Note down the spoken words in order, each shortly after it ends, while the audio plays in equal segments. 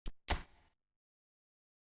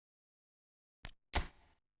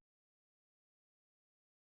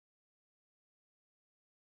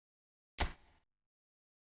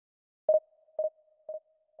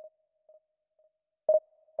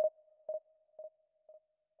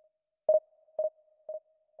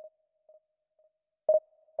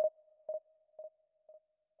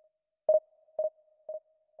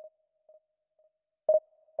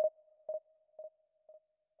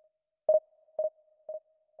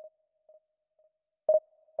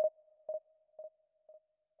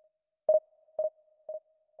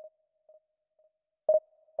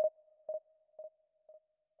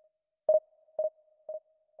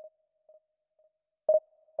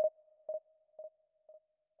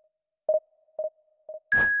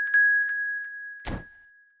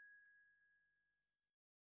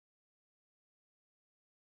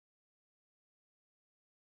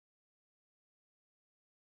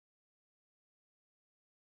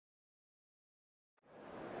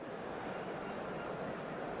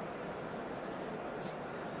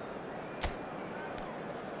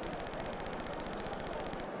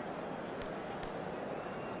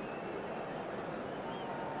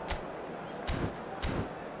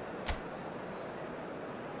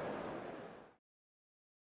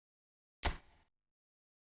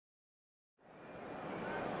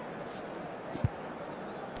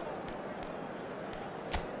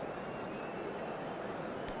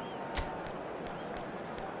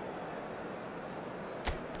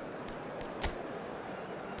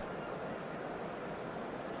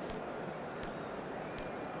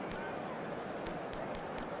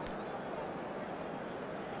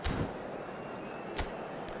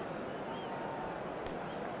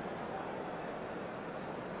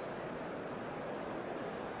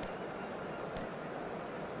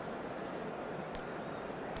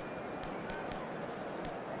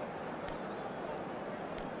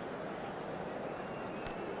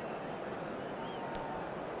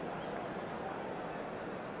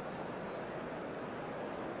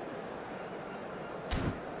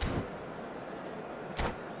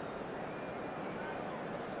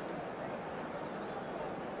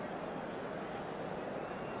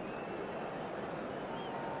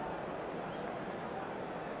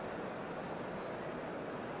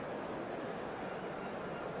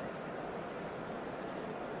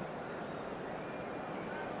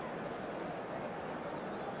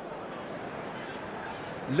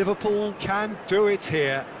Liverpool can do it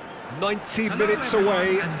here. 90 minutes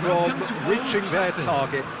away from reaching their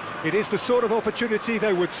target. It is the sort of opportunity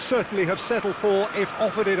they would certainly have settled for if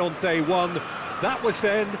offered it on day one. That was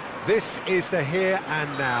then, this is the here and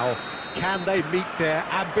now. Can they meet their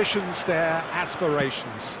ambitions, their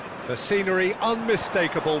aspirations? The scenery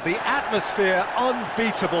unmistakable, the atmosphere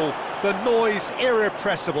unbeatable, the noise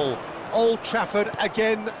irrepressible. Old Trafford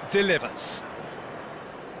again delivers.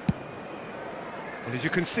 And as you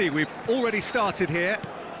can see, we've already started here.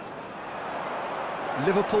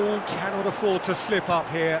 Liverpool cannot afford to slip up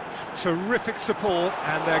here. Terrific support,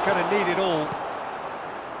 and they're going to need it all.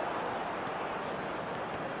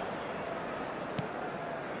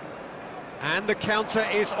 And the counter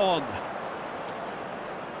is on.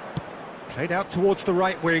 Played out towards the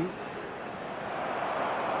right wing.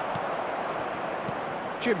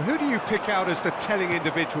 Jim, who do you pick out as the telling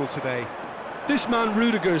individual today? This man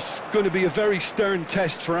Rudiger's going to be a very stern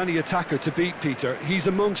test for any attacker to beat, Peter. He's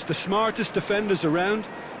amongst the smartest defenders around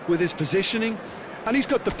with his positioning, and he's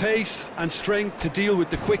got the pace and strength to deal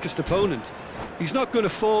with the quickest opponent. He's not going to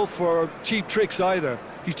fall for cheap tricks either.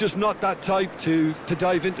 He's just not that type to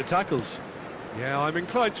dive into tackles. Yeah, I'm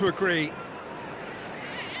inclined to agree.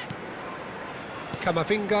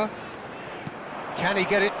 Camavinga. Can he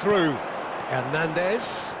get it through?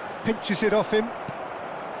 Hernandez pinches it off him.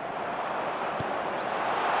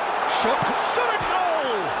 Shot, a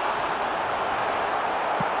goal!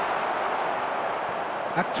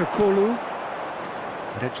 Aktakolu,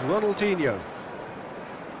 and it's Ronaldinho.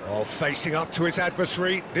 Oh, facing up to his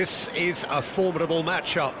adversary, this is a formidable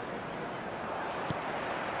matchup.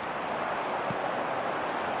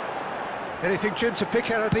 Anything, Jim, to pick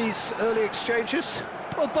out of these early exchanges?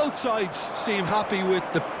 Well, both sides seem happy with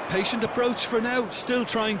the patient approach for now, still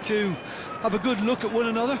trying to have a good look at one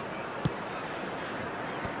another.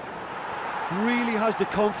 Really has the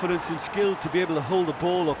confidence and skill to be able to hold the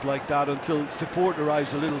ball up like that until support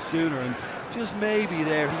arrives a little sooner, and just maybe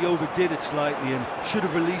there he overdid it slightly and should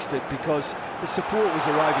have released it because the support was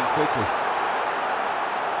arriving quickly.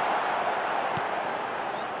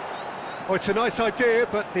 Oh, it's a nice idea,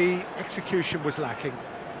 but the execution was lacking.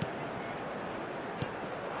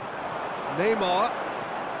 Neymar,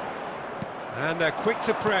 and they're quick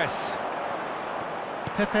to press.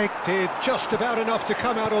 Pepe did just about enough to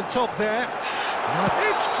come out on top there.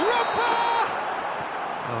 It's Drogba!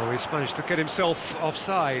 Oh, he's managed to get himself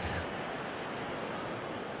offside.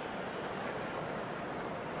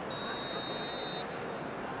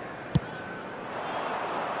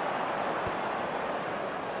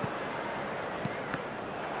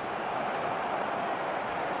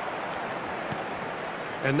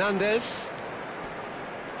 Hernandez.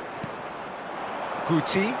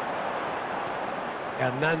 Guti.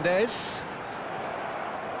 Hernandez.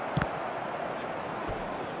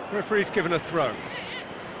 Referee's given a throw.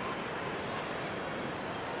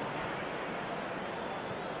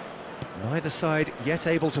 Neither side yet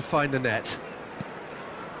able to find the net.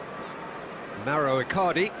 Mauro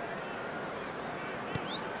Icardi.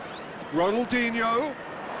 Ronaldinho.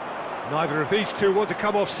 Neither of these two want to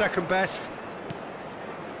come off second best.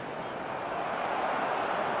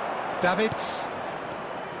 Davids.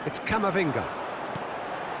 It's Camavinga.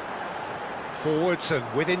 Forwards and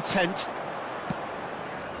with intent.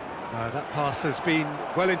 That pass has been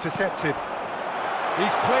well intercepted.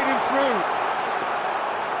 He's played him through.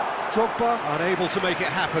 Drogba unable to make it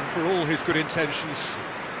happen for all his good intentions.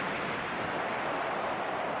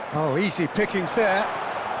 Oh, easy pickings there.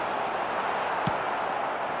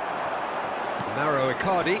 Mauro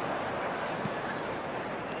Icardi.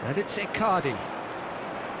 And it's Icardi.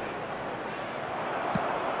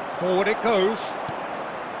 Forward it goes.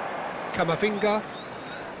 Camavinga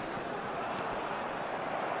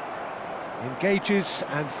engages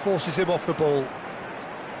and forces him off the ball.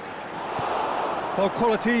 Well,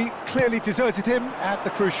 quality clearly deserted him at the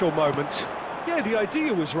crucial moment. Yeah, the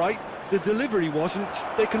idea was right, the delivery wasn't.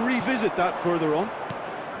 They can revisit that further on.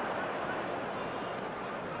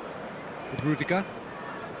 Rudiger.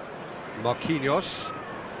 Marquinhos.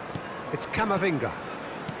 It's Camavinga.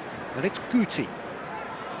 And it's Guti.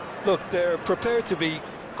 Look, they're prepared to be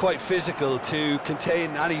quite physical to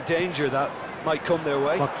contain any danger that might come their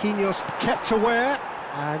way. Marquinhos kept aware,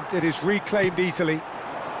 and it is reclaimed easily.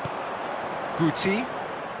 Guti.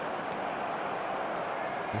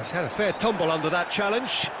 He's had a fair tumble under that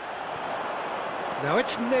challenge. Now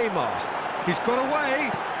it's Neymar. He's got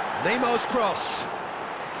away. Neymar's cross.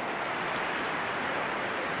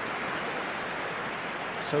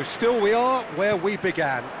 So still we are where we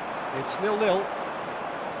began. It's 0-0.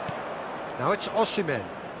 Now it's Osimhen.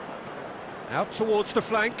 Out towards the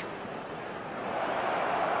flank.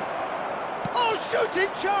 Oh, shooting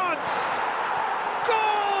chance!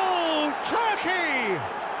 Goal! Turkey!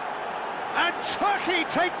 And Turkey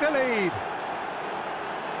take the lead.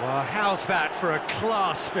 Well, how's that for a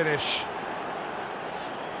class finish?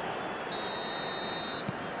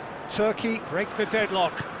 Turkey break the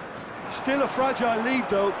deadlock. Still a fragile lead,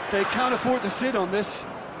 though. They can't afford to sit on this.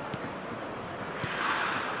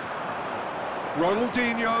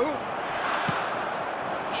 Ronaldinho.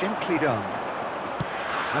 Gently done.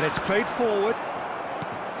 And it's played forward.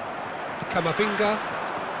 Camavinga.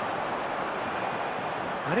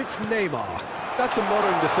 And it's Neymar. That's a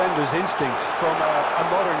modern defender's instinct from a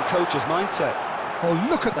modern coach's mindset. Oh,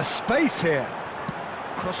 look at the space here.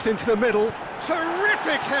 Crossed into the middle.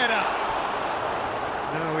 Terrific header!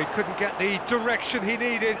 No, he couldn't get the direction he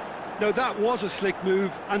needed. No, that was a slick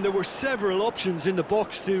move, and there were several options in the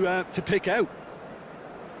box to pick out.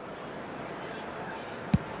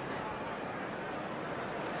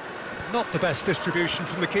 Not the best distribution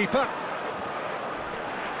from the keeper.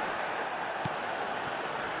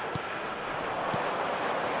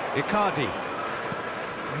 Icardi.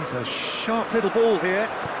 He's a sharp little ball here.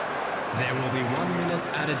 There will be 1 minute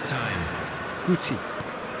added time. Guti.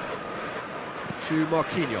 To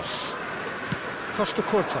Marquinhos. Costa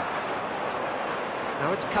Curta.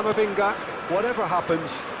 Now it's Camavinga. Whatever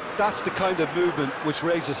happens, that's the kind of movement which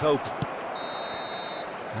raises hope.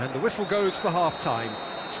 And the whistle goes for half-time.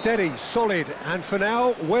 Steady, solid, and for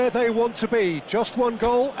now, where they want to be. Just one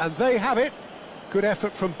goal, and they have it. Good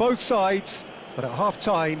effort from both sides, but at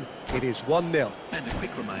half-time, it is 1-0. And a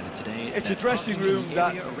quick reminder today... It's a dressing room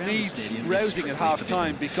that needs rousing at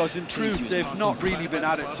half-time, because in truth, they've not really been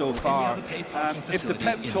at it so far. If the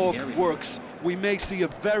pep talk works, we may see a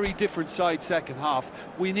very different side second half.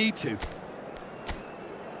 We need to.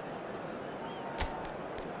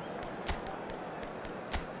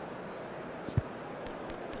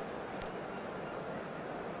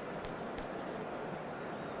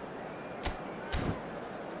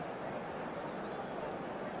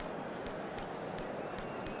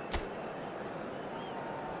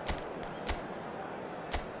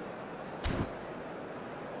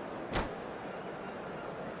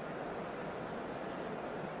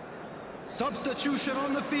 Substitution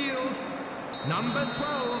on the field, number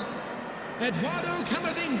 12, Eduardo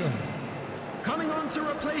Camavinga. Coming on to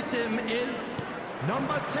replace him is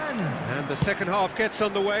number 10. And the second half gets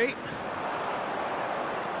underway.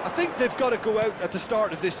 I think they've got to go out at the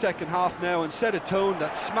start of this second half now and set a tone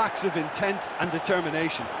that smacks of intent and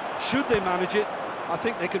determination. Should they manage it, I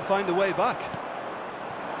think they can find a way back.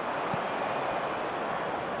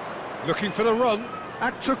 Looking for the run,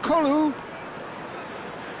 Akçakolu.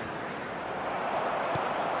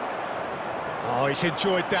 Oh, he's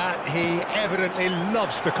enjoyed that. He evidently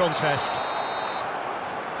loves the contest.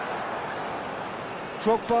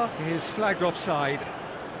 Drogba is flagged offside.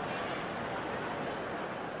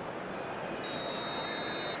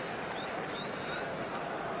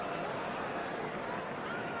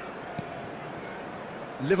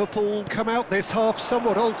 Liverpool come out this half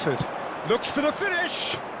somewhat altered. Looks for the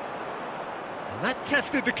finish. And that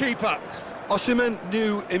tested the keeper. Osimhen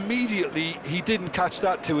knew immediately he didn't catch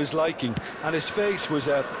that to his liking, and his face was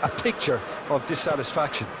a picture of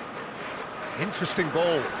dissatisfaction. Interesting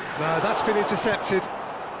ball. That's been intercepted.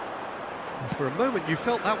 For a moment you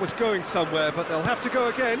felt that was going somewhere, but they'll have to go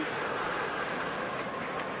again.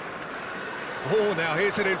 Oh, now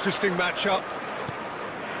here's an interesting matchup.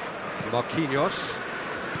 Marquinhos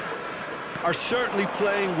are certainly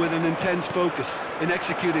playing with an intense focus in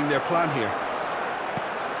executing their plan here.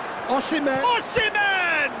 Osimhen!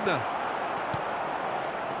 Osimhen!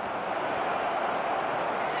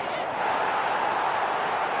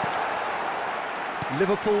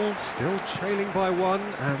 Liverpool still trailing by one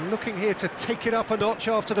and looking here to take it up a notch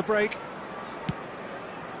after the break.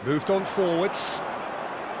 Moved on forwards.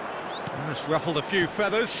 That's ruffled a few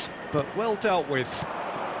feathers, but well dealt with.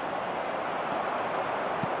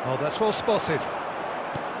 Oh, that's well spotted.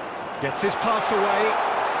 Gets his pass away,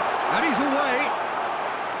 and he's away.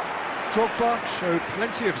 Drogba showed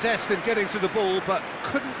plenty of zest in getting to the ball, but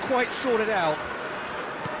couldn't quite sort it out.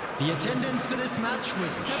 The attendance for this match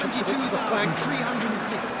was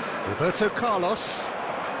 72,306. Roberto Carlos.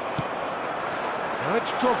 Now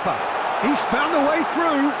it's Drogba. He's found a way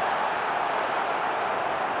through.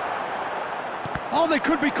 Oh, they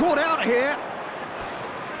could be caught out here.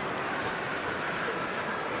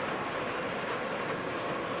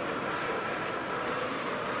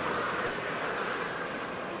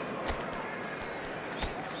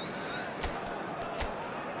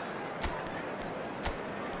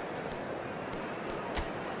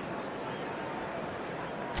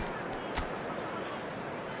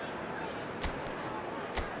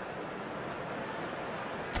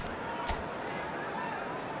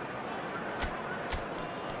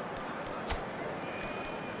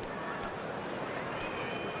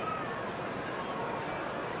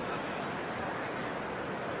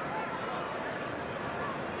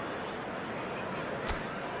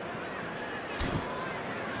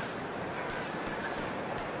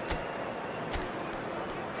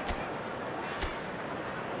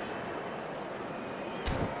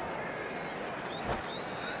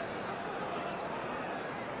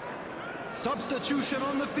 Substitution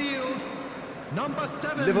on the field. Number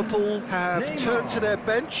 7. Liverpool have Neymar. turned to their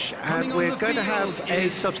bench, and we're going to have a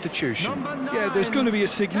substitution. Yeah, there's going to be a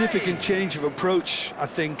significant change of approach, I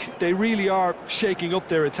think. They really are shaking up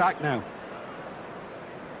their attack now.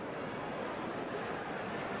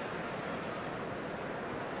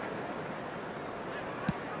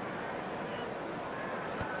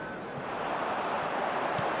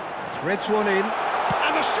 Threads one in,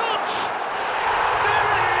 and the shot! There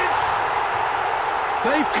it is!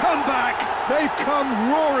 They've come back, they've come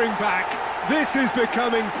roaring back. This is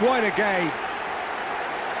becoming quite a game.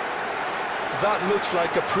 That looks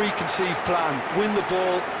like a preconceived plan. Win the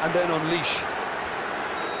ball and then unleash.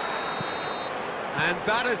 And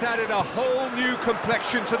that has added a whole new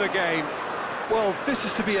complexion to the game. Well, this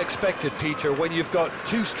is to be expected, Peter. When you've got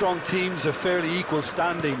two strong teams of fairly equal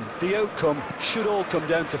standing, the outcome should all come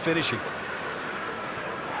down to finishing.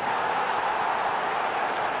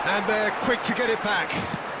 And they're quick to get it back.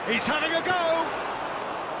 He's having a go!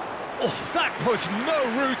 Oh, that was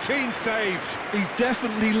no routine save. He's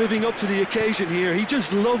definitely living up to the occasion here. He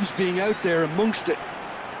just loves being out there amongst it.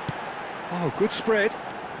 Oh, good spread.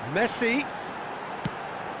 Messi.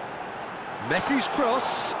 Messi's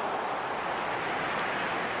cross.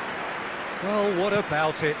 Well, what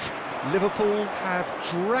about it? Liverpool have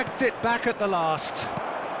dragged it back at the last.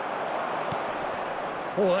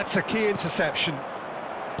 Oh, that's a key interception.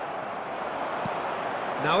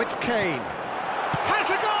 Now it's Kane. Has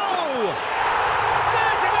a goal!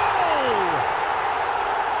 There's a goal!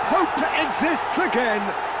 Hope exists again.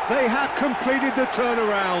 They have completed the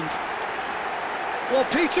turnaround. Well,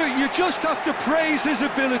 Peter, you just have to praise his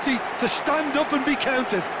ability to stand up and be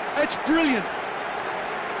counted. It's brilliant.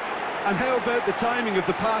 And how about the timing of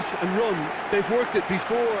the pass and run? They've worked it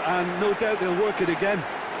before, and no doubt they'll work it again.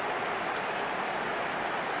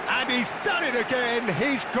 And he's done it again.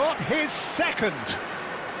 He's got his second.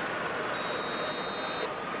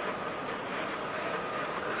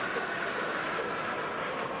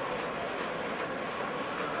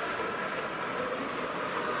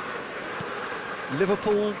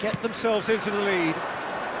 Liverpool get themselves into the lead.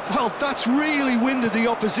 Well, that's really winded the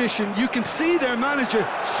opposition. You can see their manager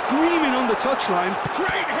screaming on the touchline.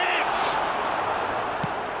 Great hit!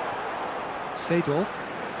 Seedorf.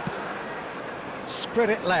 Spread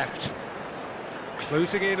it left.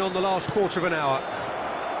 Closing in on the last quarter of an hour.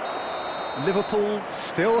 Liverpool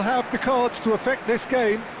still have the cards to affect this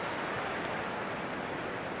game.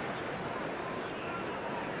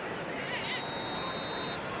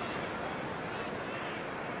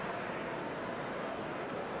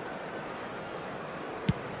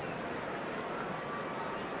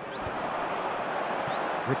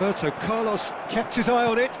 Roberto Carlos kept his eye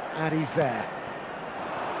on it, and he's there.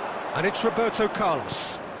 And it's Roberto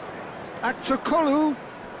Carlos. Actokolu.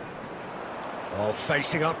 Oh,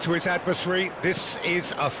 facing up to his adversary. This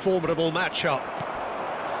is a formidable matchup.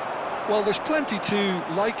 Well, there's plenty to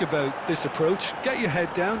like about this approach. Get your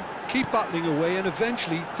head down, keep battling away, and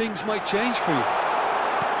eventually things might change for you.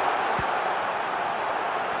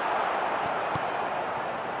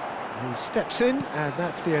 He steps in, and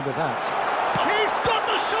that's the end of that. He's got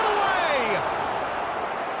the shot away!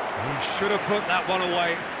 He should have put that one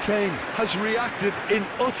away. Kane has reacted in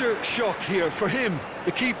utter shock here. For him,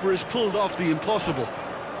 the keeper has pulled off the impossible.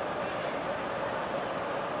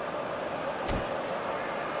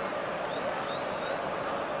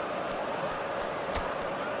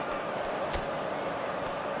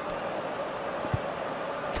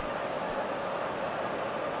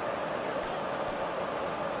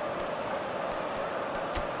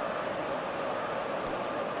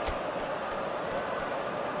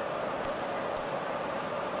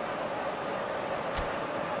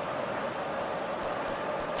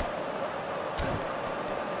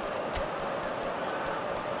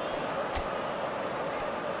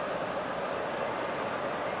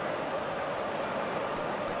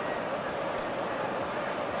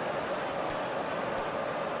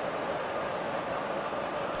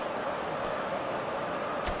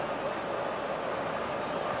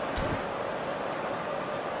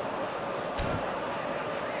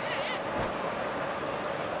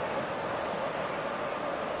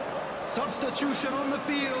 Substitution on the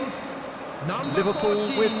field. Number Liverpool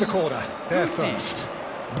 14, with the corner. They're Ήρθε. first.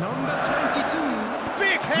 Number 22.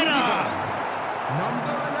 Big header!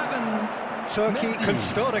 Number 11. Turkey Messi. can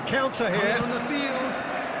start a counter Coming here. on the field.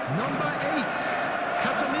 Number 8.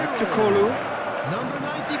 Casemiro. Actokolu. Number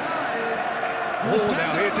 95. Oh,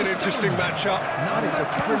 now here's an interesting matchup. That is a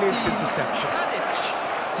brilliant interception. Tadic.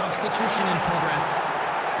 Substitution in progress.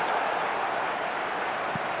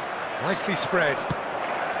 Nicely spread.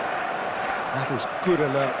 That is good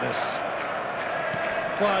alertness.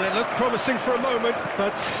 Well, it looked promising for a moment,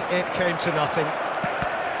 but it came to nothing.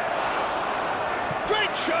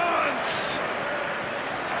 Great chance!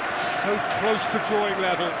 So close to drawing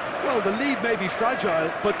level. Well, the lead may be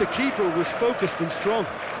fragile, but the keeper was focused and strong.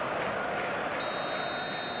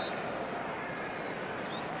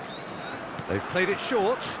 They've played it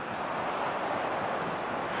short.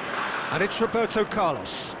 And it's Roberto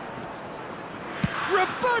Carlos.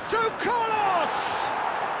 Roberto Carlos!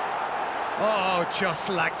 Oh, just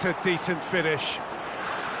lacked a decent finish.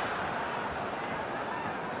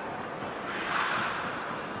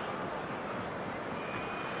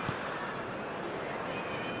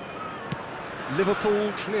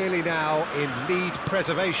 Liverpool clearly now in lead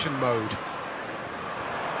preservation mode.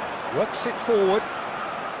 Works it forward.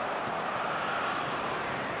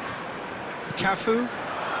 Cafu.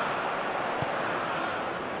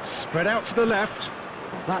 Spread out to the left.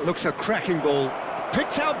 Oh, that looks a cracking ball.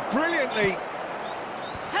 Picked out brilliantly.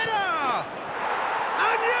 Header!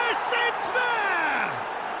 And yes, it's there!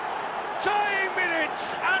 Tying minutes,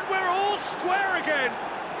 and we're all square again.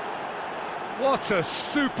 What a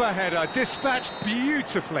super header, dispatched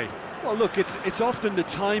beautifully. Well, look, it's often the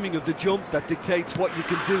timing of the jump that dictates what you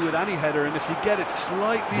can do with any header, and if you get it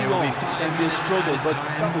slightly wrong, then you'll struggle, but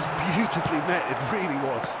that was beautifully met, it really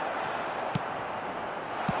was.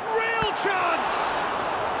 Real chance!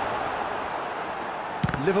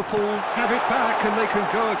 Liverpool have it back and they can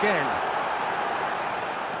go again.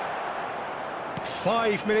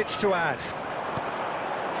 5 minutes to add.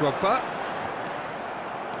 Drogba.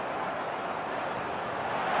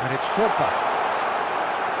 And it's Drogba.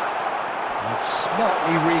 And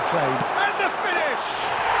smartly reclaimed. And the finish!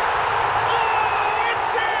 Oh,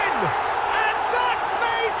 it's in! And that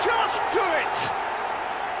may just do it!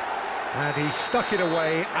 And he stuck it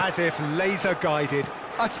away as if laser guided.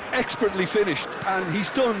 That's expertly finished, and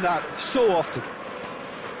he's done that so often.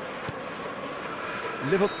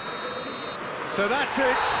 Liverpool. So that's it.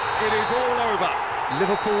 It is all over.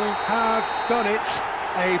 Liverpool have done it.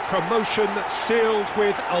 A promotion sealed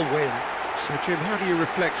with a win. So, Jim, how do you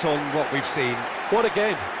reflect on what we've seen? What a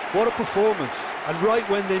game, what a performance, and right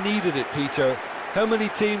when they needed it, Peter. How many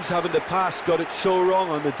teams have in the past got it so wrong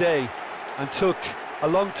on the day and took a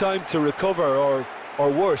long time to recover,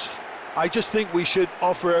 or worse? I just think we should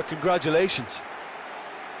offer our congratulations.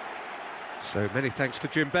 So many thanks to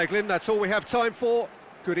Jim Beglin. That's all we have time for.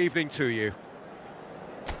 Good evening to you.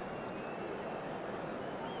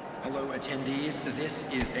 Hello, attendees. This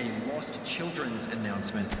is a lost children's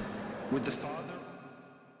announcement. Would the father...